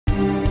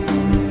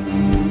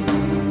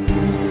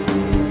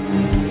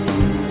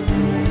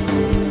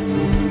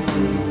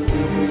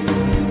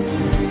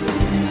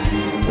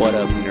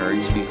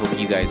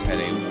guys had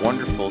a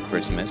wonderful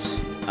Christmas.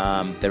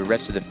 The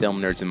rest of the film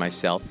nerds and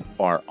myself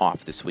are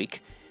off this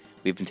week.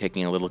 We've been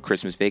taking a little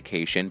Christmas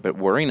vacation, but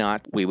worry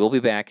not, we will be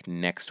back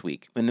next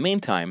week. In the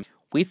meantime,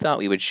 we thought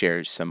we would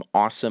share some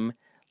awesome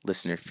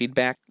listener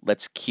feedback.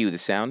 Let's cue the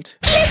sound.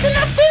 Listener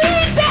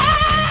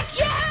feedback!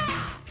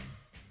 Yeah!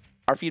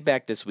 Our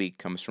feedback this week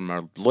comes from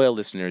our loyal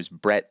listeners,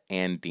 Brett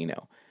and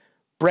Dino.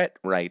 Brett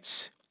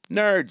writes,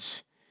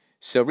 Nerds!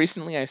 So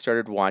recently I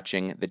started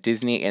watching the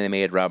Disney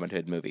animated Robin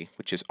Hood movie,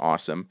 which is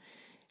awesome,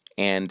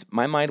 and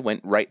my mind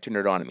went right to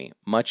Nerdonomy,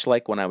 much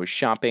like when I was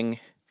shopping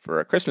for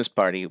a Christmas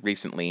party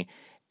recently,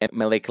 and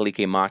Mele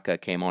Kalikimaka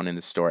came on in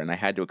the store, and I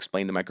had to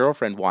explain to my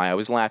girlfriend why I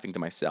was laughing to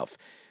myself.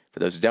 For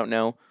those who don't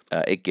know,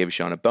 it gives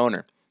Sean a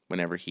boner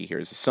whenever he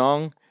hears a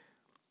song,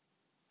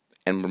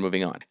 and we're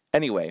moving on.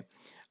 Anyway,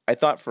 I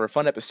thought for a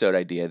fun episode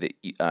idea that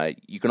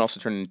you can also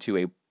turn into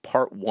a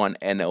Part 1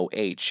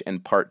 NOH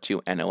and Part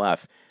 2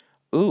 NOF.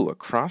 Ooh, a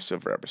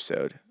crossover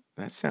episode.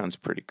 That sounds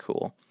pretty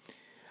cool.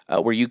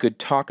 Where you could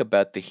talk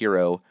about the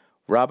hero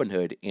Robin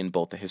Hood in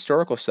both the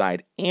historical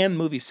side and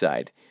movie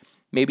side.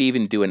 Maybe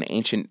even do an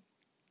Ancient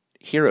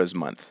Heroes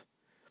Month.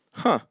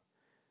 Huh.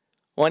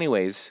 Well,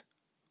 anyways,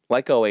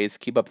 like always,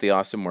 keep up the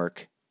awesome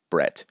work,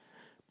 Brett.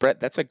 Brett,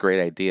 that's a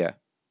great idea.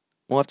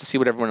 We'll have to see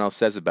what everyone else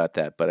says about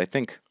that, but I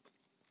think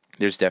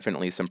there's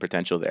definitely some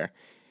potential there.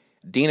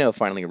 Dino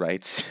finally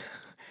writes,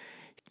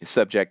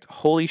 subject,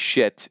 holy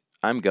shit,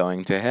 I'm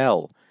going to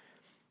hell.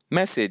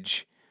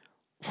 Message,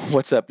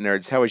 what's up,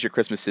 nerds? How was your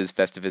Christmases,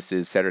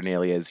 Festivuses,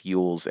 Saturnalias,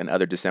 Yules, and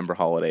other December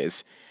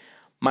holidays?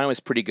 Mine was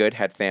pretty good.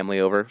 Had family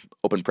over,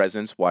 opened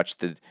presents, watched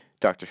the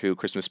Doctor Who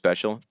Christmas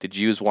special. Did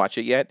yous watch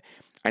it yet?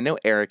 I know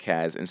Eric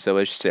has, and so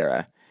has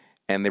Sarah,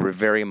 and they were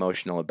very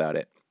emotional about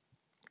it.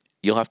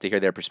 You'll have to hear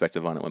their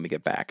perspective on it when we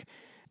get back.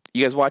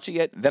 You guys watch it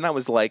yet? Then I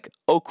was like,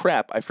 oh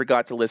crap, I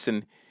forgot to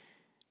listen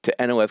to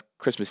NOF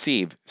Christmas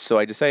Eve, so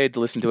I decided to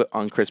listen to it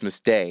on Christmas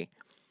Day.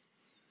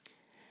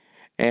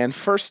 And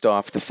first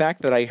off, the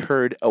fact that I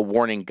heard a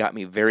warning got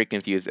me very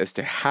confused as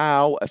to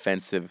how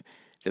offensive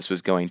this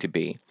was going to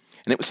be.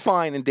 And it was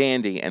fine and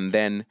dandy, and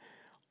then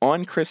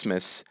on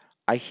Christmas,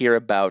 I hear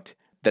about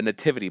the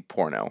nativity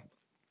porno.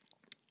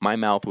 My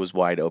mouth was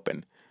wide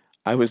open.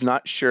 I was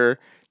not sure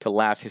to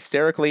laugh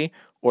hysterically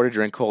or to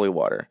drink holy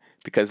water,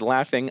 because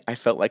laughing, I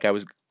felt like I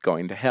was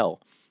going to hell.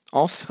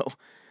 Also,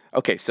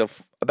 okay, so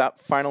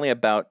finally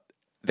about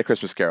the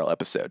Christmas Carol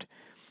episode.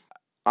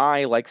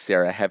 I, like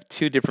Sarah, have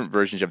two different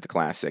versions of the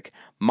classic.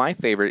 My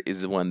favorite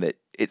is the one that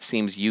it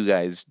seems you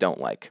guys don't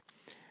like.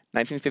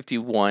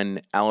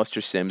 1951,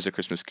 Alistair Sims' A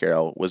Christmas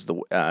Carol was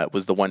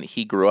the one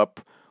he grew up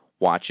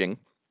watching,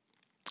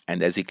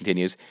 and as he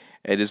continues,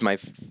 it is my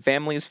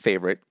family's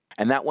favorite,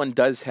 and that one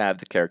does have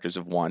the characters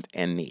of want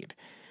and need.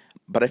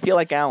 But I feel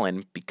like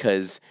Alan,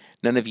 because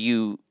none of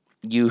you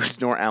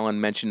nor Alan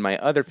mentioned my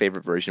other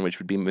favorite version, which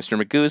would be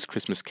Mr. Magoo's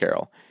Christmas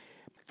Carol.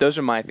 Those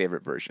are my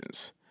favorite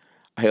versions.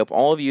 I hope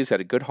all of you had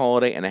a good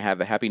holiday and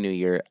have a happy new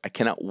year. I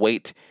cannot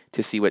wait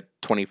to see what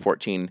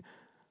 2014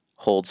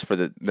 holds for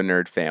the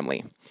nerd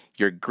family.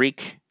 Your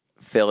Greek,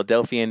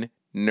 Philadelphian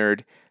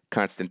nerd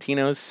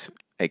Konstantinos,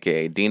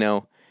 a.k.a.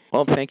 Dino.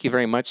 Well, thank you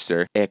very much,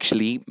 sir.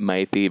 Actually,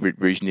 my favorite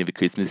version of a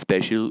Christmas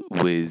special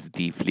was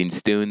the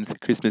Flintstones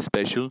Christmas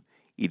special.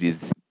 It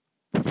is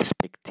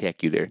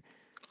spectacular.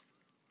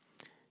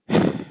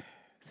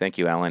 Thank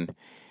you, Alan.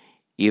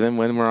 Even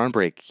when we're on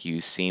break, you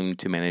seem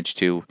to manage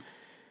to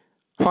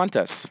haunt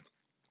us.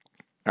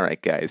 All right,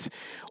 guys.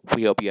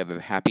 We hope you have a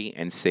happy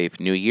and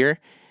safe new year.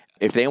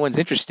 If anyone's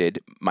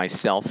interested,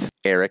 myself,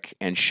 Eric,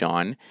 and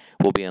Sean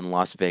will be in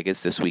Las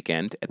Vegas this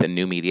weekend at the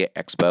New Media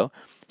Expo.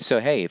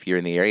 So, hey, if you're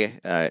in the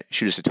area,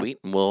 shoot us a tweet,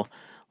 and we'll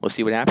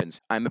see what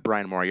happens. I'm at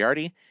Brian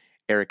Moriarty.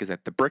 Eric is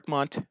at the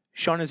Brickmont.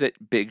 Sean is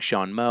at Big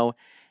Sean Mo.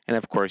 And,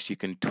 of course, you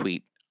can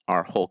tweet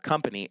our whole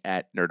company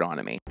at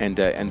Nerdonomy. And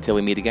until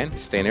we meet again,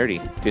 stay nerdy.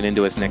 Tune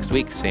into us next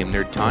week. Same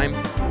nerd time,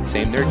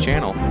 same nerd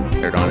channel,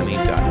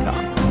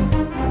 nerdonomy.com.